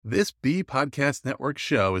This B Podcast Network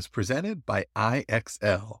show is presented by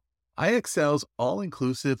IXL. IXL's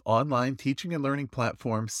all-inclusive online teaching and learning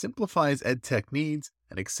platform simplifies edtech needs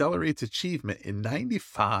and accelerates achievement in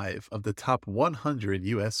 95 of the top 100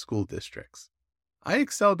 U.S. school districts.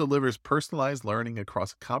 IXL delivers personalized learning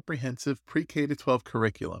across a comprehensive pre-K-12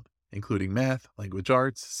 curriculum, including math, language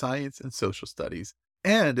arts, science, and social studies,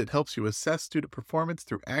 and it helps you assess student performance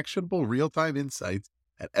through actionable real-time insights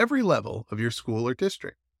at every level of your school or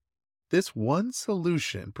district. This one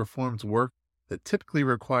solution performs work that typically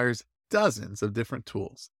requires dozens of different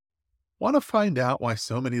tools. Want to find out why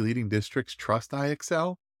so many leading districts trust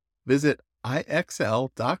IXL? Visit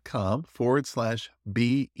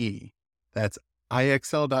IXL.com/BE. That's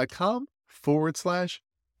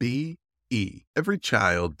IXL.com/BE. Every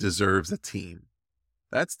child deserves a team.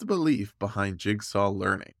 That's the belief behind Jigsaw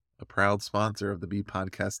Learning, a proud sponsor of the B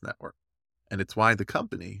Podcast Network. And it's why the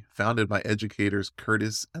company, founded by educators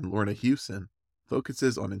Curtis and Lorna Hewson,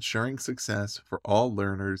 focuses on ensuring success for all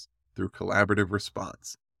learners through collaborative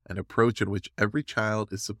response, an approach in which every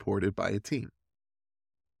child is supported by a team.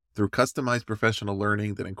 Through customized professional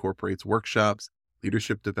learning that incorporates workshops,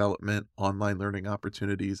 leadership development, online learning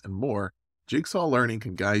opportunities, and more, Jigsaw Learning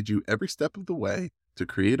can guide you every step of the way to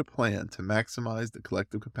create a plan to maximize the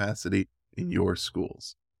collective capacity in your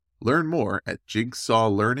schools. Learn more at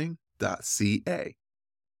jigsawlearning.ca.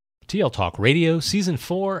 TL Talk Radio, Season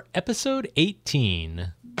 4, Episode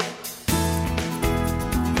 18.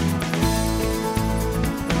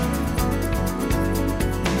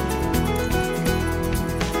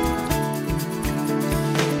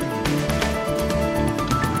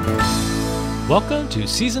 Welcome to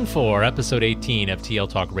Season 4, Episode 18 of TL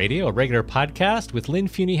Talk Radio, a regular podcast with Lynn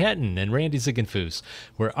Funy-Hetton and Randy Ziegenfuss,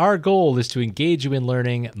 where our goal is to engage you in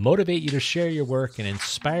learning, motivate you to share your work, and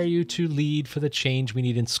inspire you to lead for the change we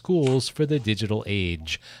need in schools for the digital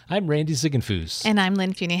age. I'm Randy Ziegenfuss. And I'm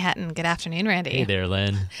Lynn Funy-Hetton. Good afternoon, Randy. Hey there,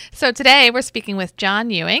 Lynn. So today we're speaking with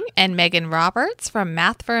John Ewing and Megan Roberts from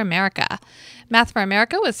Math for America. Math for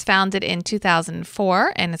America was founded in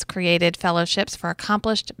 2004 and has created fellowships for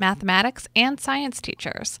accomplished mathematics and science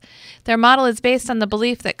teachers. Their model is based on the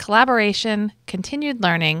belief that collaboration, continued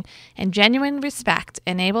learning, and genuine respect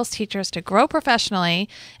enables teachers to grow professionally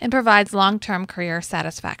and provides long-term career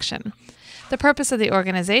satisfaction. The purpose of the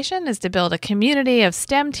organization is to build a community of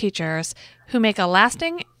STEM teachers who make a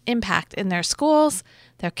lasting impact in their schools,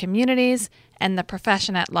 their communities, and the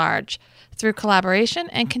profession at large through collaboration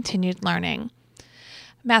and continued learning.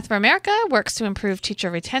 Math for America works to improve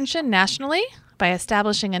teacher retention nationally by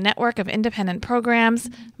establishing a network of independent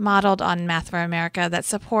programs modeled on Math for America that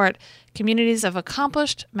support communities of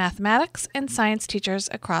accomplished mathematics and science teachers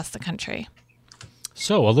across the country.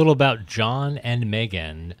 So, a little about John and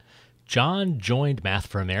Megan. John joined Math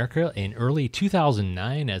for America in early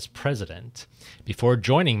 2009 as president. Before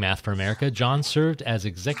joining Math for America, John served as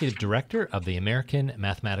executive director of the American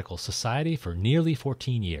Mathematical Society for nearly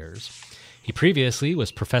 14 years. He previously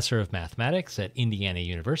was professor of mathematics at Indiana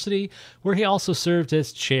University, where he also served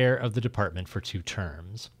as chair of the department for 2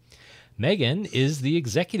 terms. Megan is the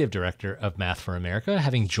executive director of Math for America,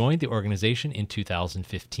 having joined the organization in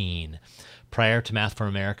 2015. Prior to Math for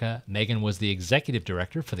America, Megan was the executive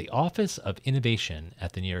director for the Office of Innovation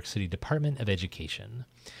at the New York City Department of Education.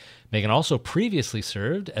 Megan also previously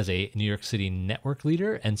served as a New York City network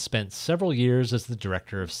leader and spent several years as the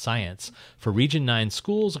director of science for Region 9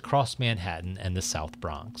 schools across Manhattan and the South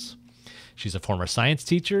Bronx. She's a former science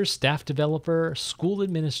teacher, staff developer, school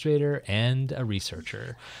administrator, and a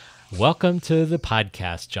researcher. Welcome to the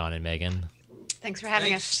podcast, John and Megan. Thanks for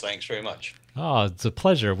having us. Thanks very much. Oh, it's a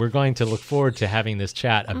pleasure. We're going to look forward to having this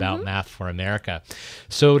chat about Math for America.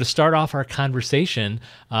 So to start off our conversation,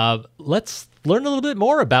 let's learn a little bit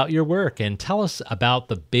more about your work and tell us about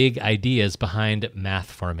the big ideas behind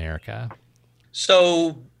Math for America.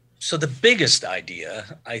 So the biggest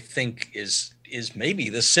idea, I think, is maybe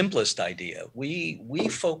the simplest idea. We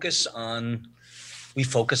focus on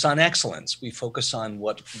excellence. We focus on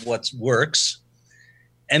what works,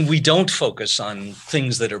 and we don't focus on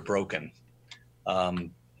things that are broken.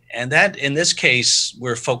 And that, in this case,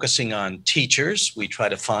 we're focusing on teachers. We try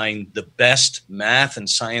to find the best math and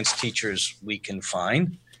science teachers we can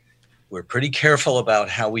find. We're pretty careful about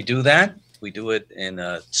how we do that. We do it in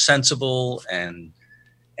a sensible and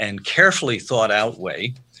carefully thought out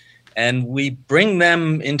way. And we bring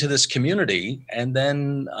them into this community and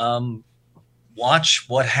then watch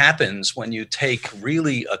what happens when you take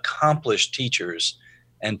really accomplished teachers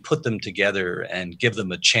and put them together and give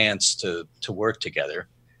them a chance to work together.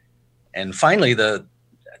 And finally,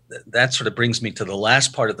 that sort of brings me to the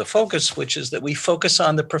last part of the focus, which is that we focus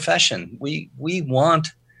on the profession. We want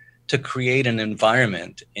to create an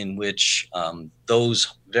environment in which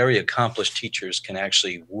those very accomplished teachers can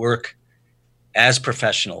actually work as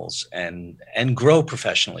professionals and grow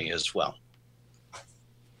professionally as well.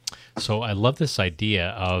 So I love this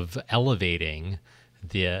idea of elevating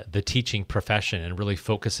the teaching profession and really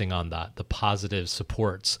focusing on the positive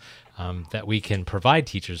supports that we can provide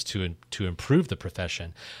teachers to improve the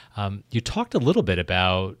profession. You talked a little bit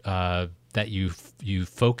about that you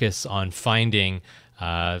focus on finding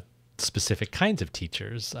specific kinds of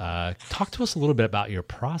teachers. Talk to us a little bit about your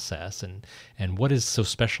process and what is so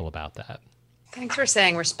special about that. Thanks for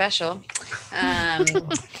saying we're special.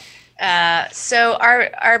 So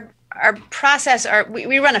our process,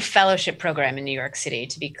 we run a fellowship program in New York City,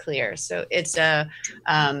 to be clear. So it's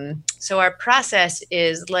so our process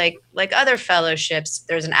is like other fellowships.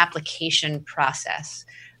 There's an application process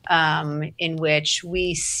in which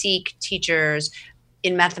we seek teachers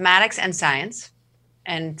in mathematics and science.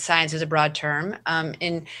 And science is a broad term.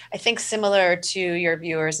 I think similar to your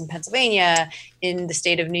viewers in Pennsylvania, in the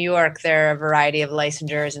state of New York, there are a variety of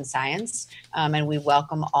licensures in science, and we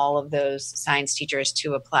welcome all of those science teachers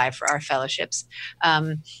to apply for our fellowships.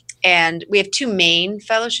 And we have two main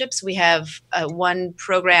fellowships. We have one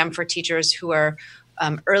program for teachers who are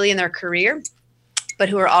early in their career, but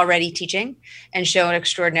who are already teaching and show an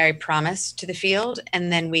extraordinary promise to the field.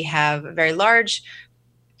 And then we have a very large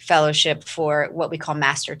fellowship for what we call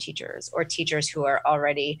master teachers, or teachers who are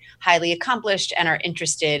already highly accomplished and are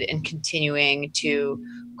interested in continuing to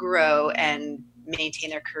grow and maintain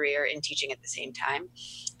their career in teaching at the same time.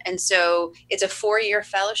 And so it's a 4-year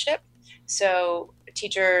fellowship. So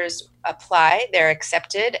teachers apply, they're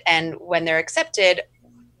accepted, and when they're accepted,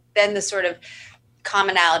 then the sort of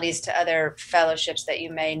commonalities to other fellowships that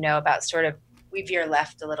you may know about sort of we veer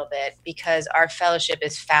left a little bit, because our fellowship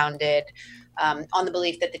is founded on the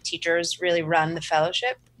belief that the teachers really run the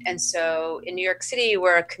fellowship. And so in New York City,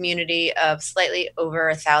 we're a community of slightly over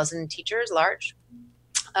 1,000 teachers, large.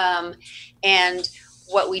 And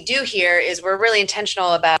what we do here is we're really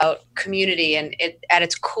intentional about community, and at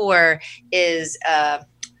its core is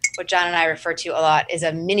what John and I refer to a lot is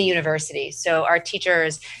a mini university. So our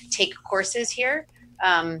teachers take courses here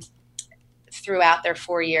throughout their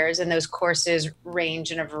 4 years, and those courses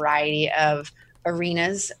range in a variety of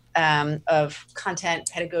arenas of content,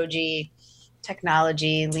 pedagogy,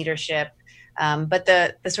 technology, leadership. But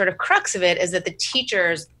the sort of crux of it is that the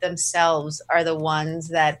teachers themselves are the ones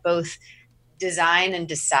that both design and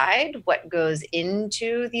decide what goes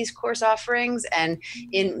into these course offerings. And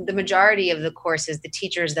in the majority of the courses, the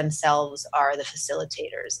teachers themselves are the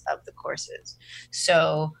facilitators of the courses.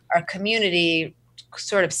 So our community,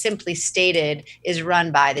 sort of simply stated, is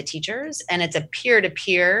run by the teachers, and it's a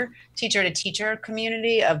peer-to-peer, teacher-to-teacher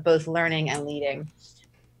community of both learning and leading.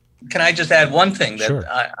 Can I just add one thing? That Sure.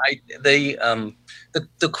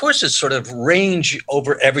 The courses sort of range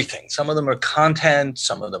over everything. Some of them are content,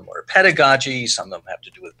 some of them are pedagogy, some of them have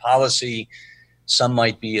to do with policy, some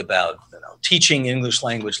might be about teaching English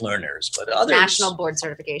language learners, but others National board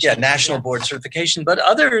certification. Yeah, national board certification, but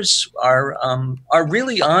others are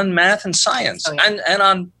really on math and science, and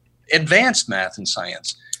on advanced math and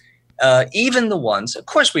science. Even the ones, of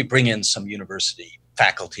course, we bring in some university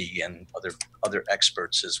faculty and other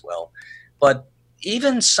experts as well, but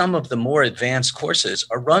even some of the more advanced courses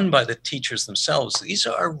are run by the teachers themselves. These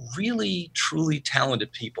are really, truly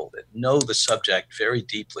talented people that know the subject very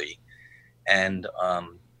deeply, and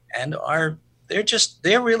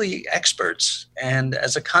they're really experts. And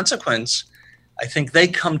as a consequence, I think they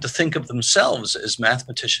come to think of themselves as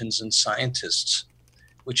mathematicians and scientists,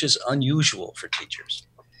 which is unusual for teachers.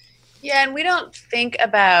 Yeah, and we don't think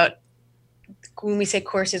about, when we say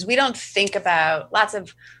courses, we don't think about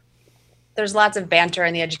there's lots of banter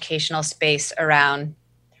in the educational space around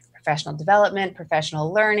professional development,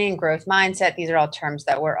 professional learning, growth mindset. These are all terms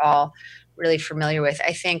that we're all really familiar with.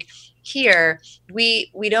 I think here, we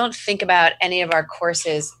don't think about any of our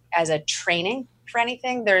courses as a training for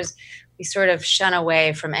anything. We sort of shun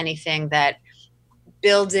away from anything that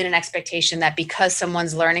builds in an expectation that because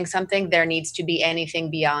someone's learning something, there needs to be anything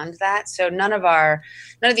beyond that. So none of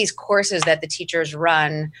these courses that the teachers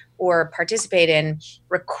run or participate in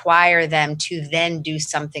require them to then do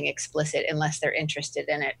something explicit unless they're interested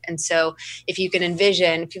in it. And so if you've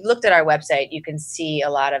looked at our website, you can see a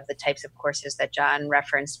lot of the types of courses that John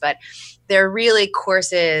referenced, but they're really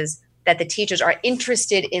courses that the teachers are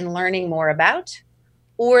interested in learning more about,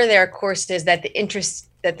 or they're courses that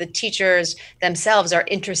the teachers themselves are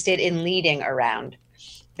interested in leading around.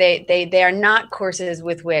 They are not courses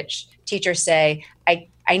with which teachers say,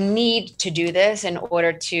 I need to do this in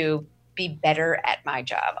order to be better at my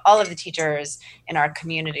job. All of the teachers in our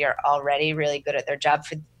community are already really good at their job.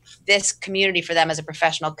 For this community, for them as a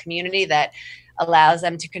professional community that allows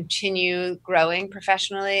them to continue growing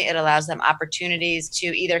professionally, it allows them opportunities to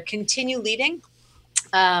either continue leading,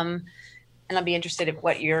 and I'll be interested in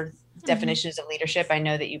what your definitions of leadership. I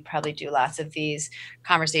know that you probably do lots of these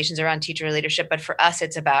conversations around teacher leadership, but for us,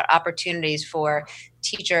 it's about opportunities for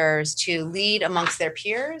teachers to lead amongst their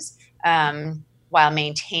peers while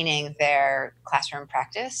maintaining their classroom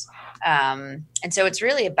practice. And so it's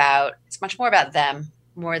much more about them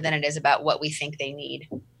more than it is about what we think they need.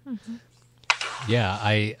 Mm-hmm.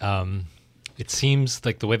 Yeah, it seems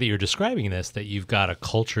like the way that you're describing this, that you've got a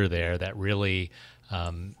culture there that really,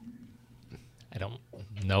 I don't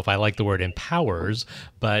know if I like the word empowers,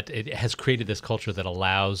 but it has created this culture that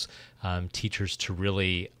allows teachers to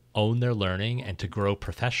really own their learning and to grow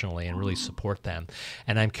professionally and really support them.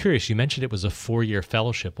 And I'm curious, you mentioned it was a 4-year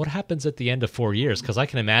fellowship. What happens at the end of 4 years? Because I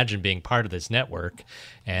can imagine being part of this network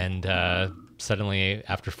and suddenly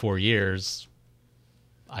after 4 years,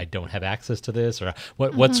 I don't have access to this, or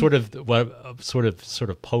what sort of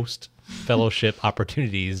post fellowship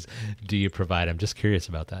opportunities do you provide? I'm just curious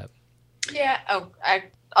about that. Yeah.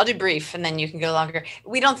 I'll do brief, and then you can go longer.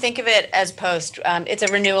 We don't think of it as post. It's a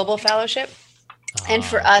renewable fellowship, and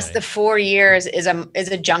for us, the 4 years is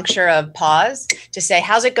a juncture of pause to say,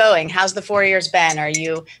 how's it going? How's the 4 years been? Are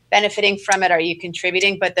you benefiting from it? Are you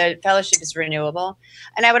contributing? But the fellowship is renewable.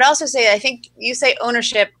 And I would also say, I think you say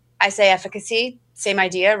ownership, I say efficacy. Same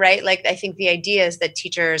idea, right? Like, I think the idea is that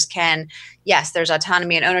teachers can, yes, there's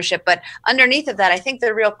autonomy and ownership, but underneath of that, I think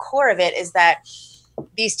the real core of it is that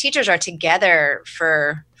these teachers are together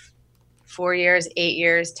for 4 years, 8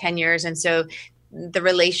 years, 10 years. And so the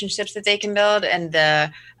relationships that they can build and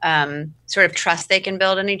the sort of trust they can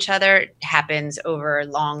build in each other happens over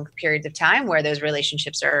long periods of time where those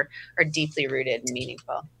relationships are deeply rooted and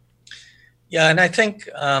meaningful. Yeah, and I think,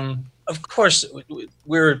 of course,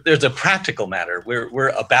 there's a practical matter. We're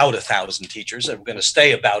about 1,000 teachers, and we're going to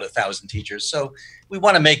stay about 1,000 teachers. So we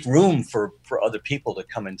want to make room for other people to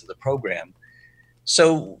come into the program.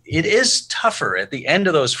 So it is tougher at the end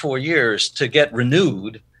of those 4 years to get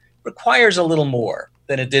renewed. Requires a little more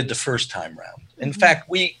than it did the first time round. In fact,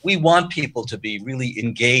 we want people to be really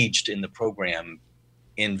engaged in the program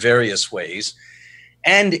in various ways.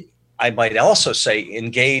 And I might also say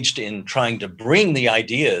engaged in trying to bring the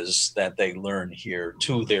ideas that they learn here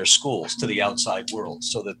to their schools, to the outside world,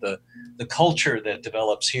 so that the culture that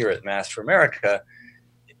develops here at Math for America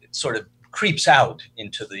sort of creeps out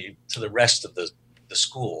into the rest of the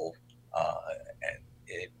school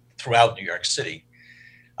and throughout New York City.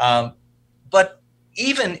 But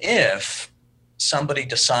even if somebody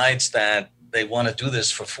decides that they want to do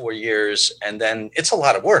this for 4 years, and then it's a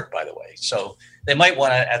lot of work, by the way. So they might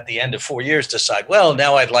want to, at the end of 4 years, decide, well,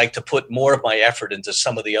 now I'd like to put more of my effort into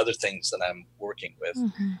some of the other things that I'm working with.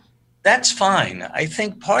 Mm-hmm. That's fine. I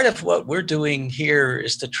think part of what we're doing here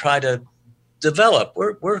is to try to develop,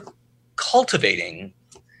 we're cultivating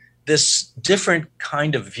this different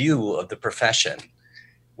kind of view of the profession,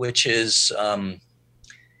 which is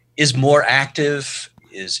more active,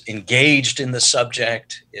 is engaged in the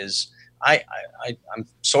subject, I'm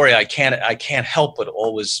sorry, I can't help but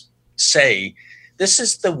always say this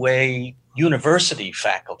is the way university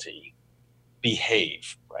faculty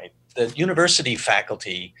behave, right? The university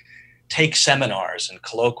faculty take seminars and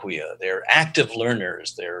colloquia. They're active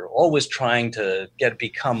learners. They're always trying to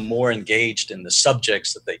become more engaged in the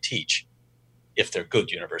subjects that they teach. If they're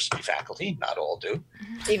good university faculty, not all do.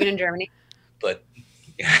 Even in Germany. But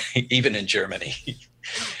even in Germany.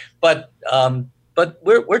 But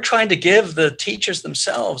we're trying to give the teachers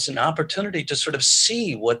themselves an opportunity to sort of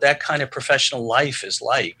see what that kind of professional life is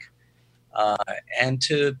like, and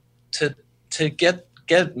to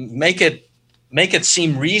make it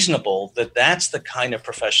seem reasonable that that's the kind of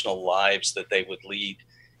professional lives that they would lead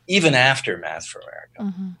even after Math for America.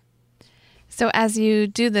 Mm-hmm. So as you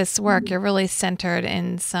do this work, you're really centered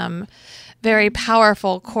in some very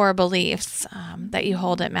powerful core beliefs that you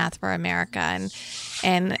hold at Math for America.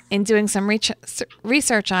 And in doing some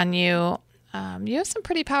research on you, you have some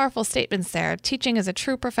pretty powerful statements there. Teaching is a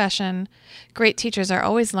true profession. Great teachers are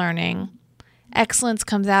always learning. Excellence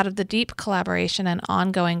comes out of the deep collaboration and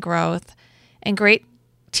ongoing growth. And great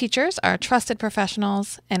teachers are trusted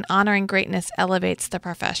professionals, and honoring greatness elevates the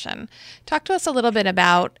profession. Talk to us a little bit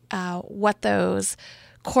about what those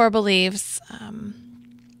core beliefs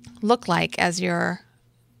look like as you're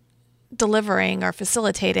delivering or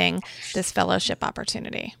facilitating this fellowship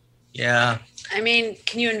opportunity. Yeah. I mean,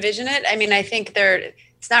 can you envision it? I mean, I think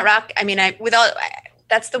it's not rock. I mean,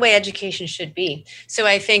 that's the way education should be. So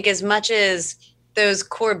I think as much as those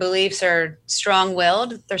core beliefs are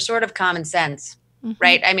strong-willed, they're sort of common sense,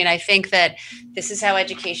 right? I mean, I think that this is how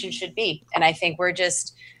education should be. And I think we're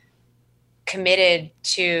just committed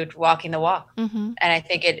to walking the walk. And I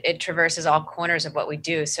think it traverses all corners of what we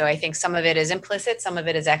do. So I think some of it is implicit, some of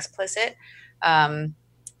it is explicit.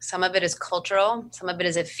 Some of it is cultural, some of it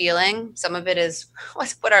is a feeling, some of it is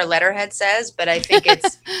what our letterhead says. But I think it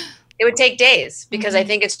would take days, because I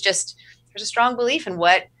think it's just, there's a strong belief in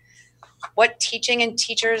what teaching and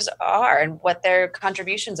teachers are and what their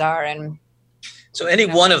contributions are. And so any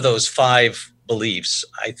one of those 5 beliefs,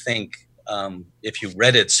 I think, if you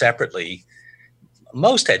read it separately,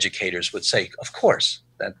 most educators would say, of course,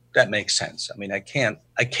 that makes sense. I mean, I can't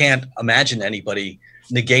imagine anybody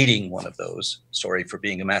negating one of those. Sorry for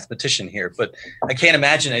being a mathematician here, but I can't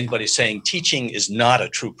imagine anybody saying teaching is not a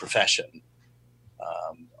true profession.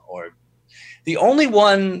 Or the only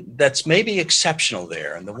one that's maybe exceptional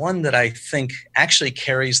there, and the one that I think actually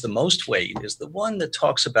carries the most weight, is the one that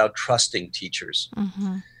talks about trusting teachers.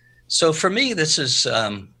 So for me, this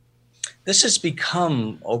has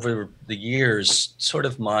become over the years sort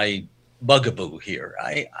of my bugaboo here.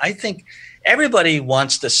 I think everybody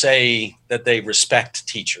wants to say that they respect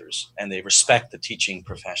teachers and they respect the teaching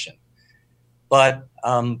profession. But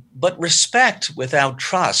respect without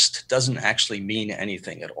trust doesn't actually mean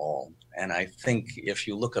anything at all. And I think if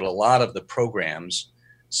you look at a lot of the programs,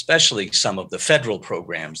 especially some of the federal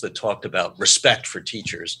programs that talked about respect for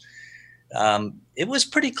teachers, it was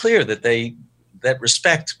pretty clear that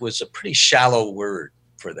respect was a pretty shallow word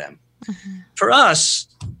for them. For us,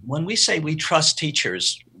 when we say we trust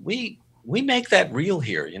teachers, we make that real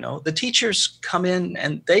here. You know, the teachers come in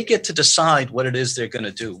and they get to decide what it is they're going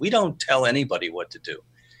to do. We don't tell anybody what to do.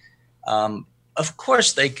 Of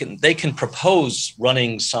course, they can propose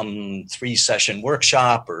running some 3-session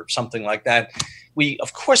workshop or something like that. We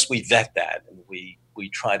vet that, and we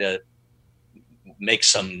try to make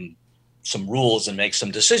some rules and make some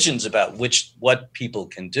decisions about what people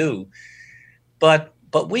can do. But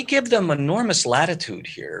we give them enormous latitude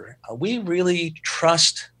here. We really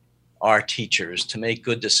trust our teachers to make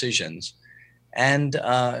good decisions, and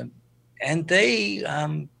they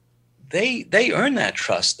earn that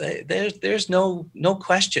trust. There's no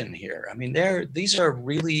question here. I mean, these are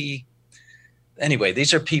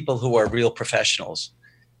people who are real professionals.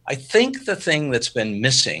 I think the thing that's been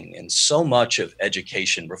missing in so much of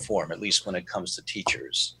education reform, at least when it comes to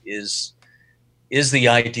teachers, is the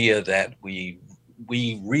idea that we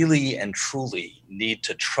really and truly need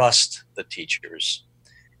to trust the teachers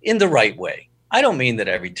in the right way. I don't mean that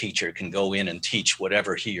every teacher can go in and teach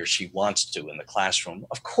whatever he or she wants to in the classroom.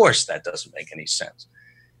 Of course, that doesn't make any sense.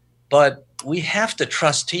 But we have to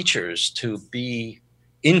trust teachers to be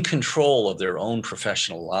in control of their own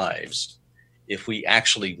professional lives if we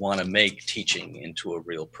actually want to make teaching into a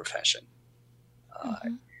real profession.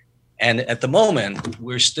 And at the moment,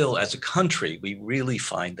 we're still, as a country, we really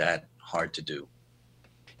find that hard to do.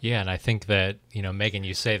 Yeah, and I think that, Megan,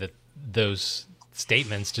 you say that those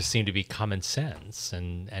statements just seem to be common sense,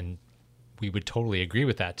 and we would totally agree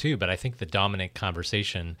with that too. But I think the dominant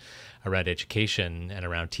conversation around education and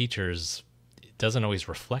around teachers doesn't always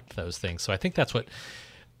reflect those things. So I think that's what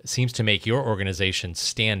seems to make your organization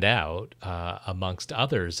stand out amongst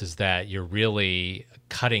others, is that you're really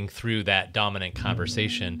cutting through that dominant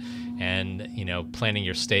conversation and, planting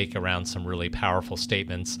your stake around some really powerful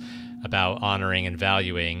statements about honoring and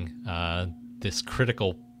valuing this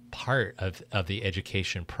critical part of the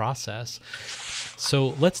education process.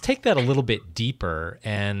 So let's take that a little bit deeper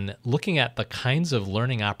and looking at the kinds of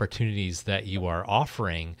learning opportunities that you are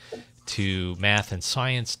offering to math and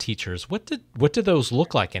science teachers. What do those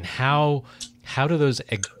look like, and how do those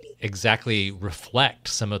exactly reflect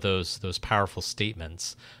some of those powerful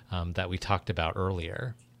statements that we talked about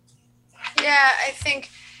earlier? Yeah, I think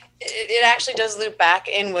it actually does loop back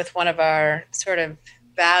in with one of our sort of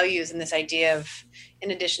values, and this idea of,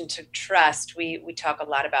 in addition to trust, we talk a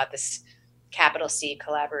lot about this capital C,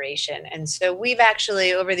 collaboration. And so we've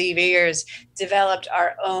actually, over the years, developed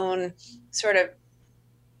our own sort of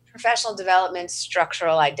professional development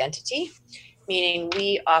structural identity, meaning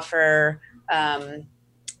we offer,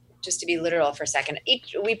 just to be literal for a second,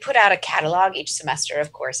 we put out a catalog each semester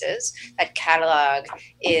of courses. That catalog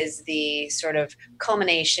is the sort of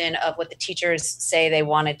culmination of what the teachers say they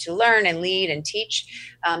wanted to learn and lead and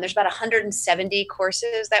teach. There's about 170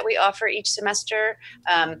 courses that we offer each semester.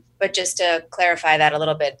 But just to clarify that a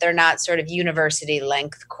little bit, they're not sort of university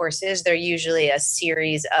length courses. They're usually a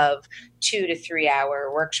series of 2 to 3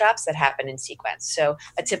 hour workshops that happen in sequence. So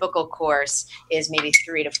a typical course is maybe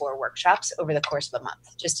 3 to 4 workshops over the course of a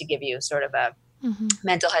month, just to give you sort of a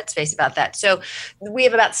mental headspace about that. So we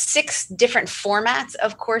have about 6 different formats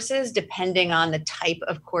of courses, depending on the type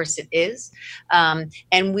of course it is.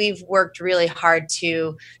 And we've worked really hard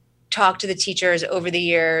to talk to the teachers over the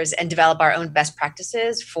years and develop our own best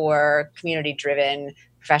practices for community-driven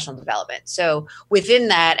professional development. So within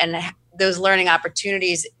that and those learning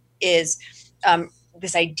opportunities is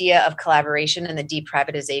this idea of collaboration and the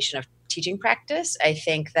deprivatization of teaching practice. I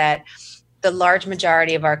think that the large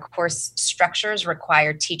majority of our course structures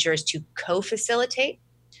require teachers to co-facilitate.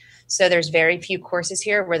 So there's very few courses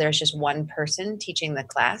here where there's just one person teaching the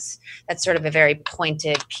class. That's sort of a very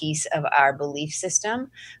pointed piece of our belief system.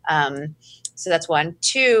 So that's one.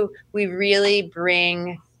 2, we really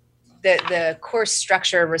bring the course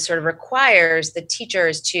structure sort of requires the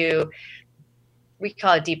teachers to, we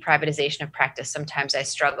call it deprivatization of practice. Sometimes I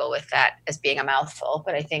struggle with that as being a mouthful,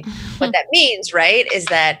 but I think what that means, right, is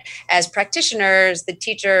that as practitioners, the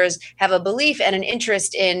teachers have a belief and an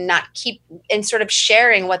interest in sort of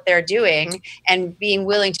sharing what they're doing and being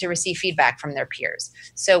willing to receive feedback from their peers.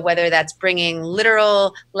 So whether that's bringing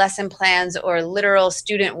literal lesson plans or literal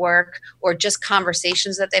student work or just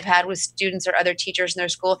conversations that they've had with students or other teachers in their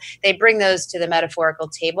school, they bring those to the metaphorical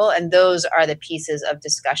table, and those are the pieces of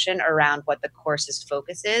discussion around what the course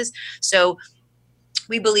focus is. So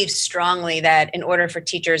we believe strongly that in order for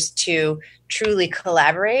teachers to truly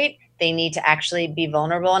collaborate, they need to actually be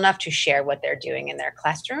vulnerable enough to share what they're doing in their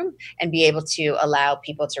classroom and be able to allow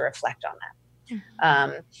people to reflect on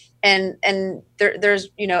that. And there's,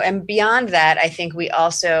 and beyond that, I think we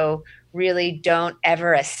also really don't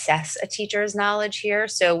ever assess a teacher's knowledge here.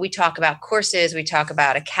 So we talk about courses, we talk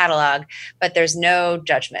about a catalog, but there's no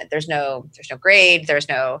judgment. There's no grade. There's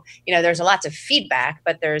no, there's lots of feedback,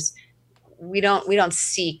 but we don't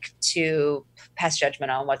seek to pass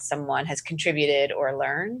judgment on what someone has contributed or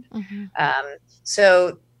learned.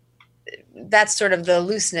 So that's sort of the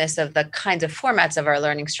looseness of the kinds of formats of our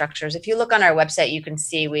learning structures. If you look on our website, you can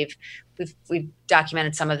see we've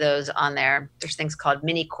documented some of those on there. There's things called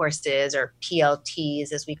mini courses or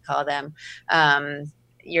PLTs, as we call them,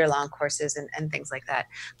 year-long courses and things like that.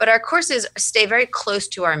 But our courses stay very close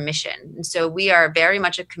to our mission. And so we are very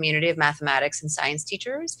much a community of mathematics and science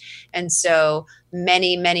teachers. And so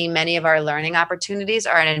many of our learning opportunities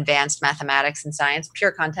are in advanced mathematics and science,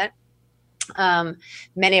 pure content.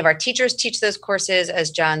 Many of our teachers teach those courses,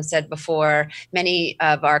 as John said before. Many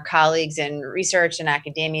of our colleagues in research and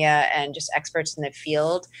academia and just experts in the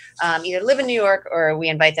field either live in New York or we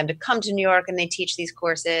invite them to come to New York and they teach these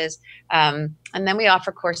courses. And then we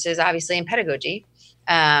offer courses, obviously, in pedagogy.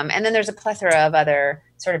 And then there's a plethora of other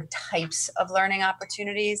sort of types of learning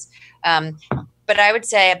opportunities. But I would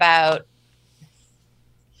say about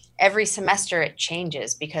every semester it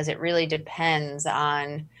changes because it really depends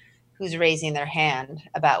on who's raising their hand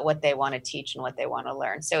about what they want to teach and what they want to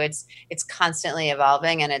learn. So it's constantly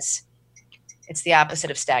evolving, and it's the opposite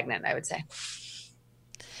of stagnant, I would say.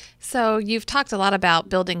 So you've talked a lot about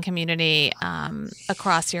building community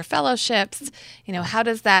across your fellowships. How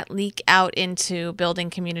does that leak out into building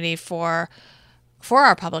community for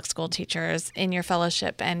our public school teachers in your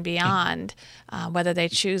fellowship and beyond, whether they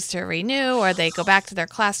choose to renew or they go back to their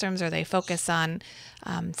classrooms or they focus on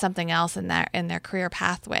something else in their career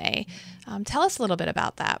pathway? Tell us a little bit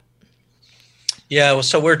about that. Yeah, well,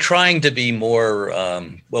 so we're trying to be more,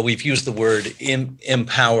 we've used the word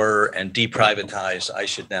empower and deprivatize. I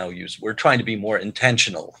should now we're trying to be more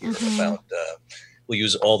intentional here about, we'll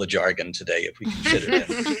use all the jargon today if we can fit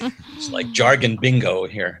it in. It's like jargon bingo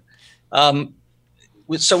here.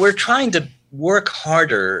 So we're trying to work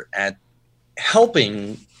harder at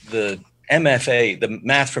helping the MFA, the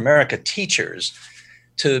Math for America teachers,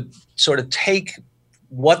 to sort of take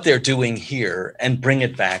what they're doing here and bring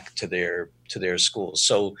it back to their schools.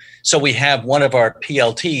 So we have one of our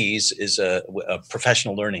PLTs is a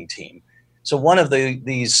professional learning team. So one of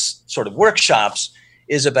these sort of workshops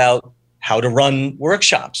is about how to run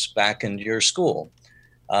workshops back in your school.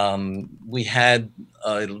 We had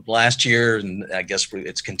last year, and I guess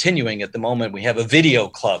it's continuing at the moment, we have a video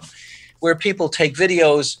club where people take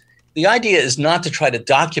videos. The idea is not to try to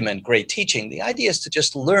document great teaching. The idea is to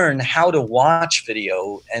just learn how to watch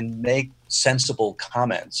video and make sensible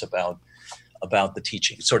comments about the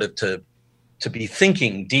teaching, sort of to be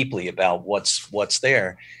thinking deeply about what's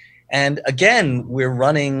there. And again, we're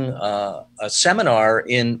running a seminar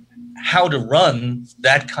in how to run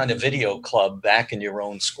that kind of video club back in your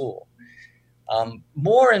own school.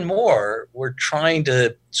 More and more, we're trying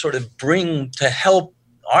to sort of help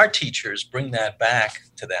our teachers bring that back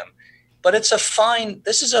to them. But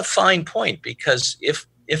this is a fine point, because if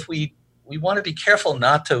we want to be careful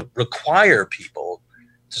not to require people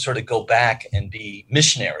to sort of go back and be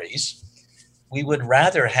missionaries, we would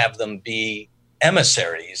rather have them be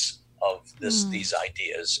emissaries of these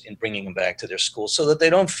ideas in bringing them back to their school, so that they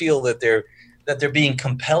don't feel that they're being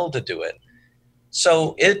compelled to do it.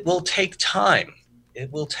 So it will take time. It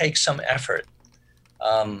will take some effort.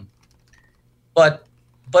 But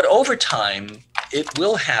over time, it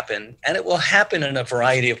will happen, and it will happen in a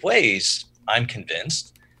variety of ways, I'm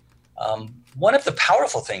convinced. One of the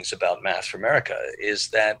powerful things about Math for America is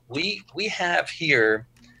that we have here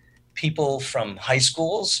people from high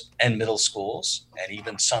schools and middle schools, and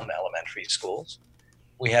even some elementary schools.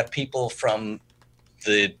 We have people from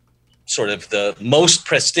the sort of the most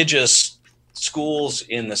prestigious schools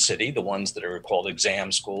in the city, the ones that are called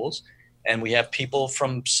exam schools. And we have people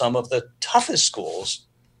from some of the toughest schools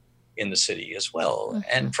in the city as well,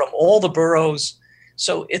 and from all the boroughs.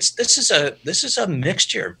 So this is a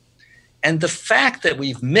mixture. And the fact that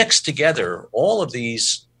we've mixed together all of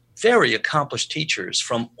these very accomplished teachers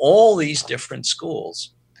from all these different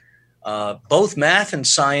schools, both math and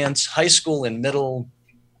science, high school and middle,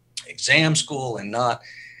 exam school and not,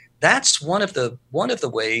 that's one of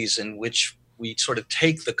the ways in which we sort of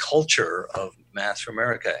take the culture of Math for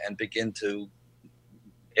America and begin to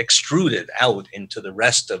extrude it out into the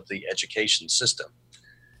rest of the education system.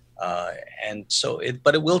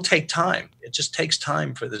 But it will take time. It just takes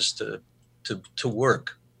time for this to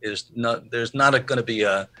work. There's not going to be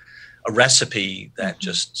a recipe that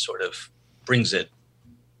just sort of brings it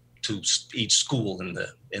to each school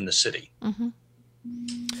in the city. Mm-hmm.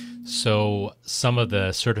 So some of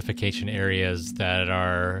the certification areas that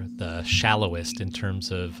are the shallowest in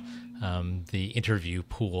terms of the interview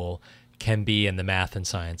pool can be in the math and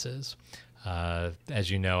sciences. As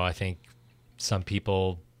you know, I think some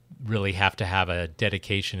people really have to have a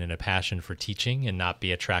dedication and a passion for teaching and not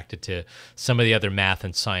be attracted to some of the other math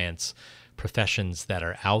and science professions that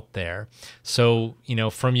are out there. So,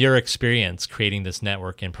 from your experience creating this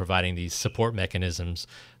network and providing these support mechanisms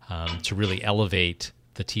to really elevate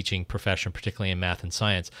the teaching profession, particularly in math and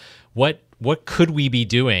science, what could we be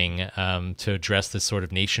doing to address this sort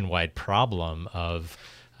of nationwide problem of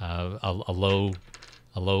a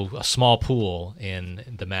small pool in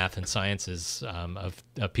the math and sciences of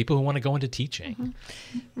people who want to go into teaching?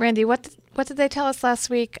 Mm-hmm. Randy, what did they tell us last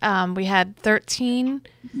week? We had 13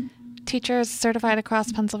 teachers certified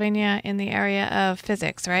across Pennsylvania in the area of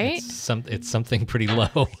physics, right? It's something pretty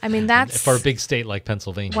low. I mean, that's for a big state like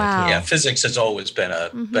Pennsylvania. Wow. Yeah, physics has always been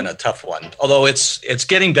a tough one. Although it's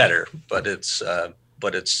getting better, but it's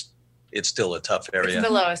still a tough area. It's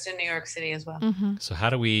the lowest in New York City as well. Mm-hmm. So how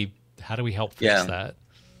do we help fix that?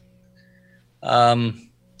 I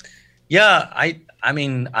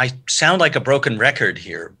mean, I sound like a broken record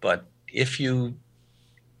here, but if you're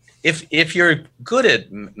good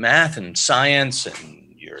at math and science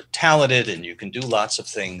and you're talented and you can do lots of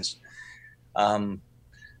things, of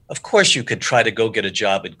course you could try to go get a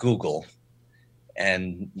job at Google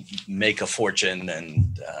and make a fortune.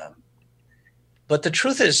 But the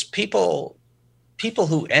truth is, people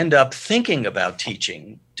who end up thinking about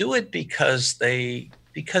teaching do it because they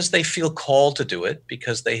feel called to do it,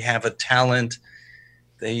 because they have a talent.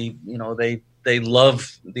 They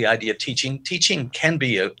love the idea of teaching. Teaching can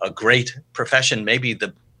be a great profession. Maybe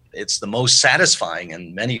it's the most satisfying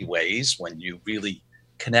in many ways when you really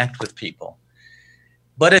connect with people.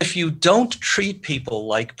 But if you don't treat people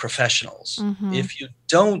like professionals,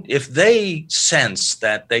 if they sense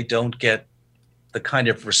that they don't get the kind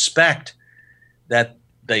of respect that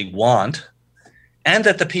they want and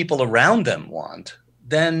that the people around them want,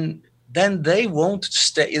 then they won't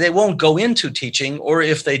stay. They won't go into teaching, or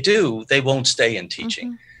if they do, they won't stay in teaching.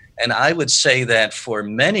 Mm-hmm. And I would say that for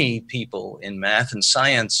many people in math and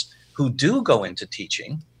science who do go into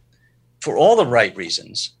teaching, for all the right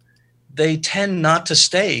reasons, they tend not to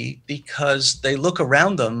stay because they look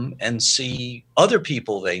around them and see other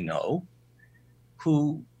people they know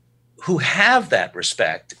who have that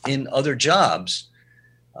respect in other jobs.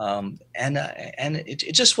 And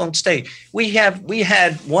it just won't stay. We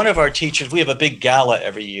had one of our teachers. We have a big gala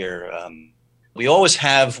every year. We always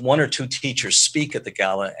have one or two teachers speak at the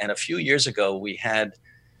gala. And a few years ago, we had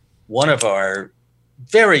one of our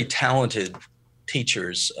very talented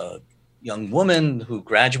teachers, a young woman who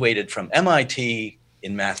graduated from MIT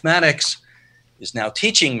in mathematics, is now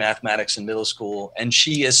teaching mathematics in middle school, and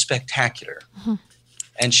she is spectacular. Mm-hmm.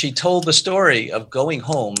 And she told the story of going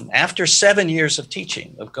home after 7 years of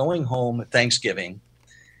teaching, of going home at Thanksgiving,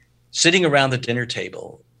 sitting around the dinner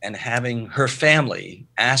table and having her family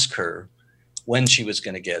ask her when she was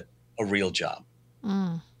going to get a real job.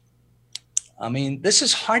 Mm. I mean, this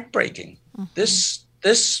is heartbreaking. Mm-hmm.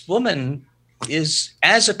 This woman is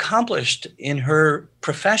as accomplished in her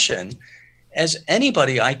profession as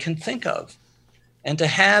anybody I can think of. And to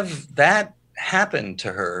have that happen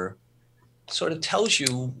to her sort of tells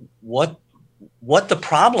you what the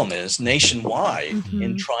problem is nationwide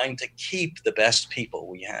in trying to keep the best people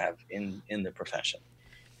we have in the profession.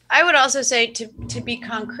 I would also say to be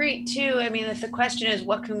concrete too. I mean, if the question is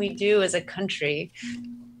what can we do as a country,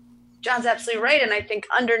 John's absolutely right. And I think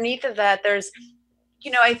underneath of that, there's,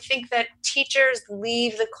 I think that teachers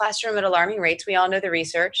leave the classroom at alarming rates. We all know the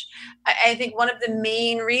research. I think one of the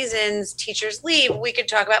main reasons teachers leave, we could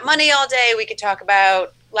talk about money all day. We could talk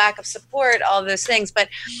about lack of support, all of those things. But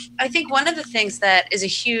I think one of the things that is a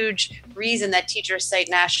huge reason that teachers cite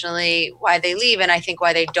nationally why they leave, and I think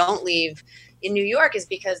why they don't leave in New York, is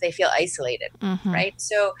because they feel isolated, right?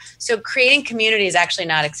 So creating community is actually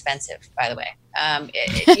not expensive, by the way.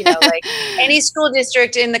 Like any school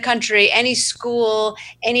district in the country, any school,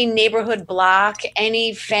 any neighborhood block,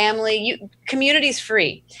 any family, community's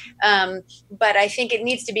free. But I think it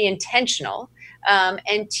needs to be intentional.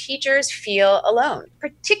 And teachers feel alone,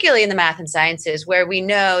 particularly in the math and sciences, where we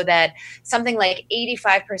know that something like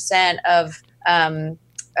 85% of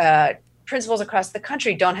principals across the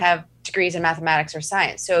country don't have degrees in mathematics or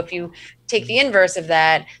science. So if you take the inverse of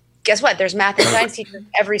that, guess what? There's math and science teachers in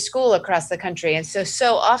every school across the country. And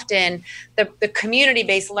so often the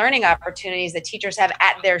community-based learning opportunities that teachers have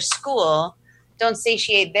at their school don't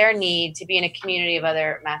satiate their need to be in a community of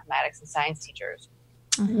other mathematics and science teachers.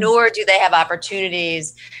 Nor do they have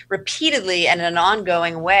opportunities repeatedly and in an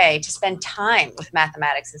ongoing way to spend time with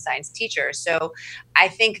mathematics and science teachers. So I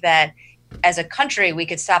think that as a country, we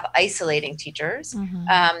could stop isolating teachers,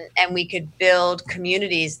 and we could build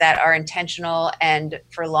communities that are intentional and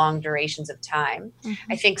for long durations of time.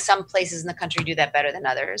 I think some places in the country do that better than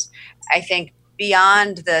others. I think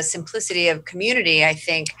beyond the simplicity of community, I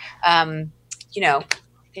think,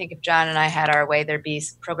 if John and I had our way, there'd be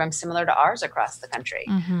programs similar to ours across the country.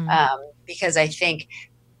 Because I think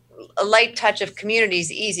a light touch of community is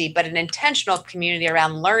easy, but an intentional community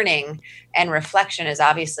around learning and reflection is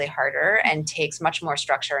obviously harder and takes much more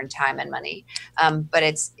structure and time and money. But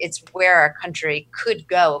it's where our country could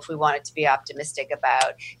go if we wanted to be optimistic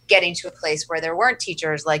about getting to a place where there weren't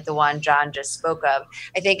teachers like the one John just spoke of.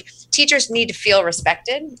 I think teachers need to feel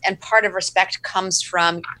respected, and part of respect comes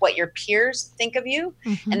from what your peers think of you,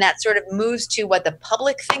 and that sort of moves to what the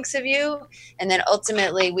public thinks of you. And then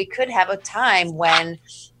ultimately we could have a time when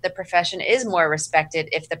the profession is more respected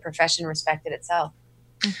if the profession respected itself.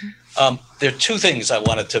 There are two things I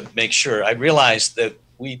wanted to make sure. I realized that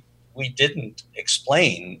we didn't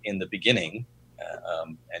explain in the beginning,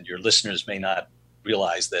 and your listeners may not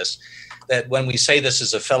realize this, that when we say this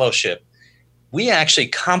is a fellowship, we actually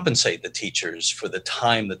compensate the teachers for the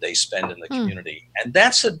time that they spend in the community. And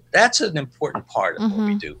that's an important part of what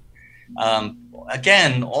we do.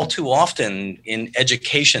 Again, all too often in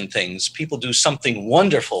education things, people do something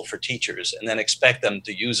wonderful for teachers and then expect them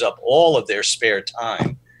to use up all of their spare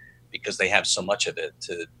time because they have so much of it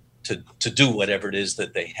to do whatever it is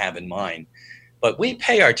that they have in mind. But we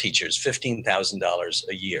pay our teachers $15,000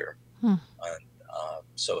 a year,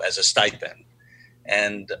 so as a stipend,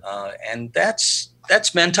 and that's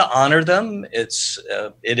meant to honor them. It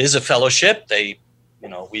is a fellowship.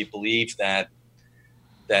 We believe that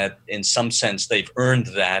in some sense they've earned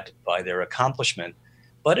that by their accomplishment,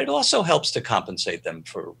 but it also helps to compensate them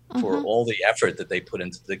for all the effort that they put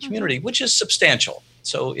into the community, which is substantial.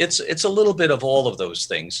 So it's a little bit of all of those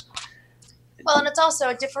things. Well, and it's also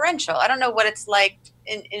a differential. I don't know what it's like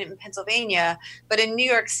in Pennsylvania, but in New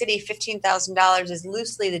York City, $15,000 is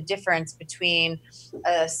loosely the difference between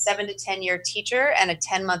a 7 to 10 year teacher and a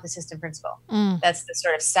 10-month assistant principal. That's the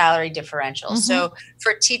sort of salary differential. So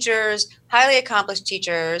for teachers, highly accomplished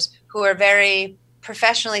teachers who are very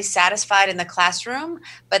professionally satisfied in the classroom,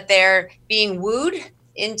 but they're being wooed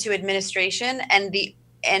into administration, and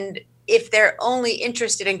if they're only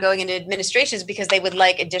interested in going into administration is because they would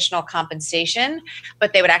like additional compensation,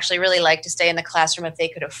 but they would actually really like to stay in the classroom if they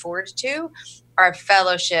could afford to, our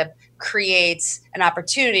fellowship creates an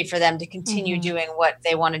opportunity for them to continue doing what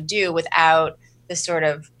they want to do without the sort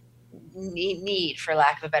of need, for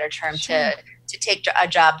lack of a better term, to take a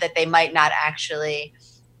job that they might not actually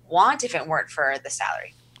want if it weren't for the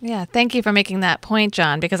salary. Yeah, thank you for making that point,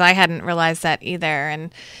 John, because I hadn't realized that either.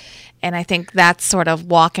 And I think that's sort of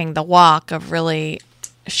walking the walk of really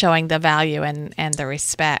showing the value and the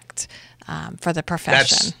respect for the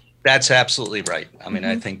profession. That's absolutely right. I mean,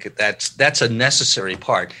 I think that's a necessary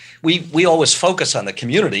part. We always focus on the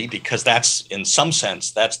community because that's, in some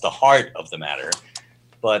sense, that's the heart of the matter.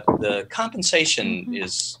 But the compensation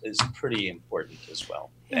is pretty important as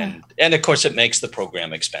well. Yeah. And of course, it makes the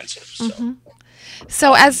program expensive. So.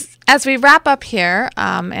 So as we wrap up here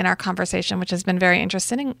in our conversation, which has been very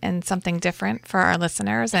interesting and something different for our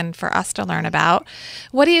listeners and for us to learn about,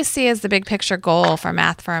 what do you see as the big picture goal for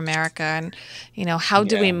Math for America? And, how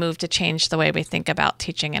do we move to change the way we think about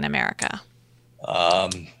teaching in America?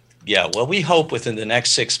 Well, we hope within the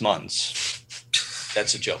next 6 months.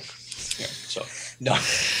 That's a joke. Yeah, no.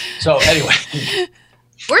 So anyway.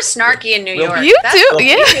 We're snarky in New York. You do,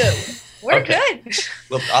 yeah. We're good.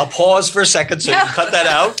 Well, I'll pause for a second so you can cut that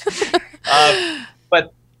out.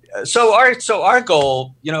 So our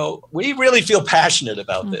goal, we really feel passionate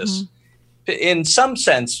about this. In some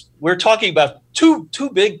sense, we're talking about two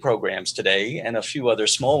big programs today and a few other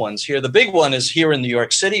small ones here. The big one is here in New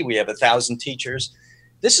York City. We have 1,000 teachers.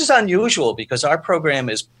 This is unusual because our program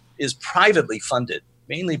is privately funded,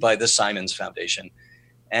 mainly by the Simons Foundation.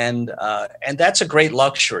 And that's a great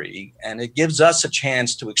luxury, and it gives us a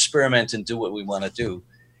chance to experiment and do what we want to do.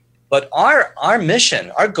 But our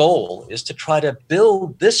mission, our goal is to try to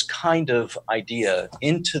build this kind of idea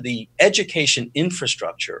into the education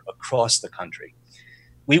infrastructure across the country.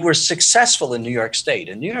 We were successful in New York State.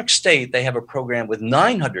 In New York State, they have a program with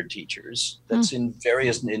 900 teachers that's in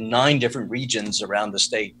 9 different regions around the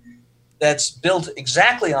state that's built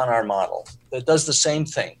exactly on our model that does the same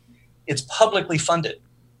thing. It's publicly funded.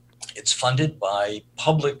 It's funded by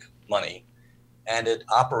public money, and it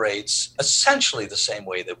operates essentially the same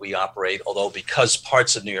way that we operate, although because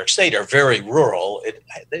parts of New York State are very rural,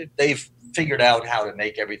 they've figured out how to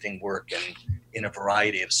make everything work in a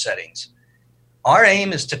variety of settings. Our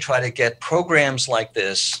aim is to try to get programs like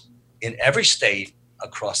this in every state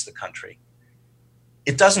across the country.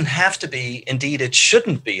 It doesn't have to be, indeed, it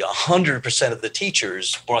shouldn't be 100% of the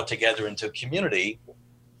teachers brought together into a community.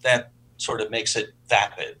 That sort of makes it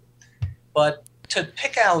vapid. But to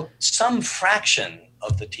pick out some fraction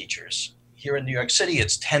of the teachers, here in New York City,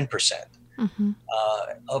 it's 10%.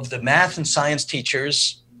 Of the math and science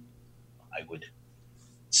teachers, I would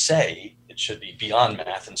say it should be beyond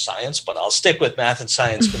math and science, but I'll stick with math and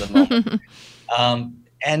science for the moment.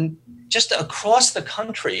 And just across the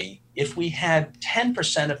country, if we had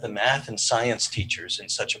 10% of the math and science teachers in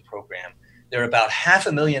such a program, there are about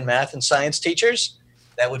 500,000 math and science teachers.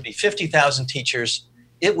 That would be 50,000 teachers.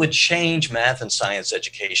 It would change math and science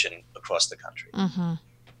education across the country.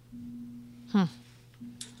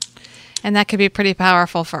 And that could be pretty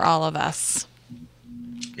powerful for all of us.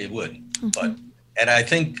 It would. And I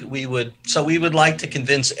think we would like to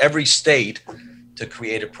convince every state to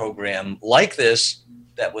create a program like this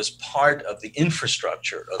that was part of the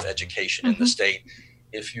infrastructure of education in the state.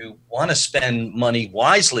 If you want to spend money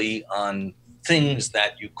wisely on things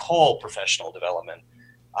that you call professional development,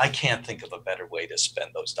 I can't think of a better way to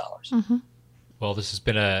spend those dollars. Well, this has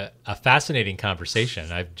been a fascinating conversation.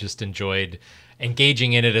 I've just enjoyed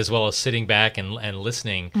engaging in it as well as sitting back and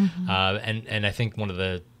listening. And I think one of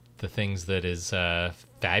the things that is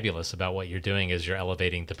fabulous about what you're doing is you're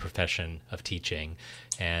elevating the profession of teaching.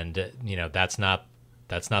 And,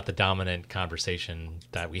 that's not the dominant conversation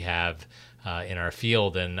that we have in our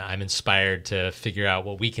field. And I'm inspired to figure out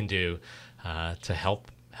what we can do to help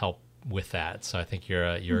with that. So I think you're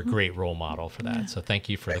a great role model for that. So thank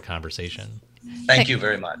you for the conversation. Thank you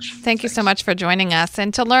very much. Thank you so much for joining us.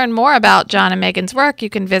 And to learn more about John and Megan's work, you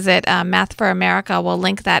can visit Math for America. We'll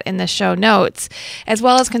link that in the show notes, as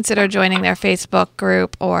well as consider joining their Facebook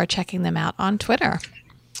group or checking them out on Twitter.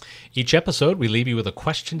 Each episode, we leave you with a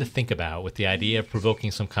question to think about with the idea of provoking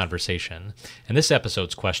some conversation. And this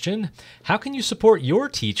episode's question, how can you support your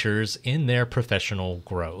teachers in their professional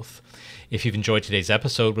growth? If you've enjoyed today's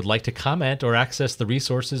episode, would like to comment or access the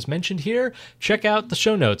resources mentioned here, check out the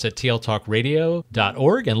show notes at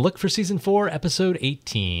tltalkradio.org and look for Season 4, Episode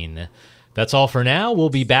 18. That's all for now. We'll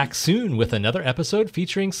be back soon with another episode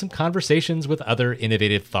featuring some conversations with other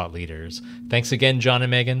innovative thought leaders. Thanks again, John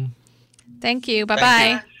and Megan. Thank you.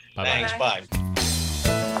 Bye-bye. Bye-bye. Thanks. Bye.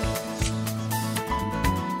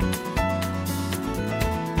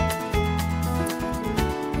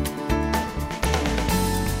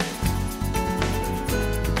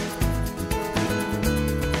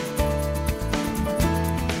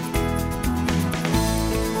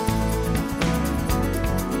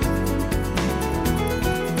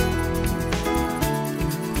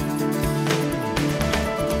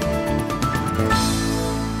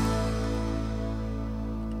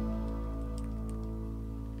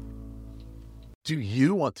 Do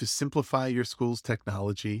you want to simplify your school's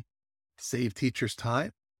technology, save teachers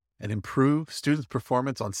time, and improve students'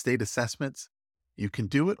 performance on state assessments? You can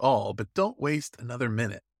do it all, but don't waste another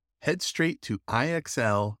minute. Head straight to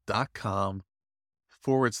ixl.com/BE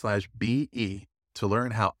to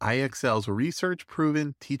learn how IXL's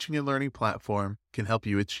research-proven teaching and learning platform can help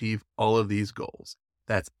you achieve all of these goals.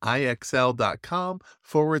 That's IXL.com/BE.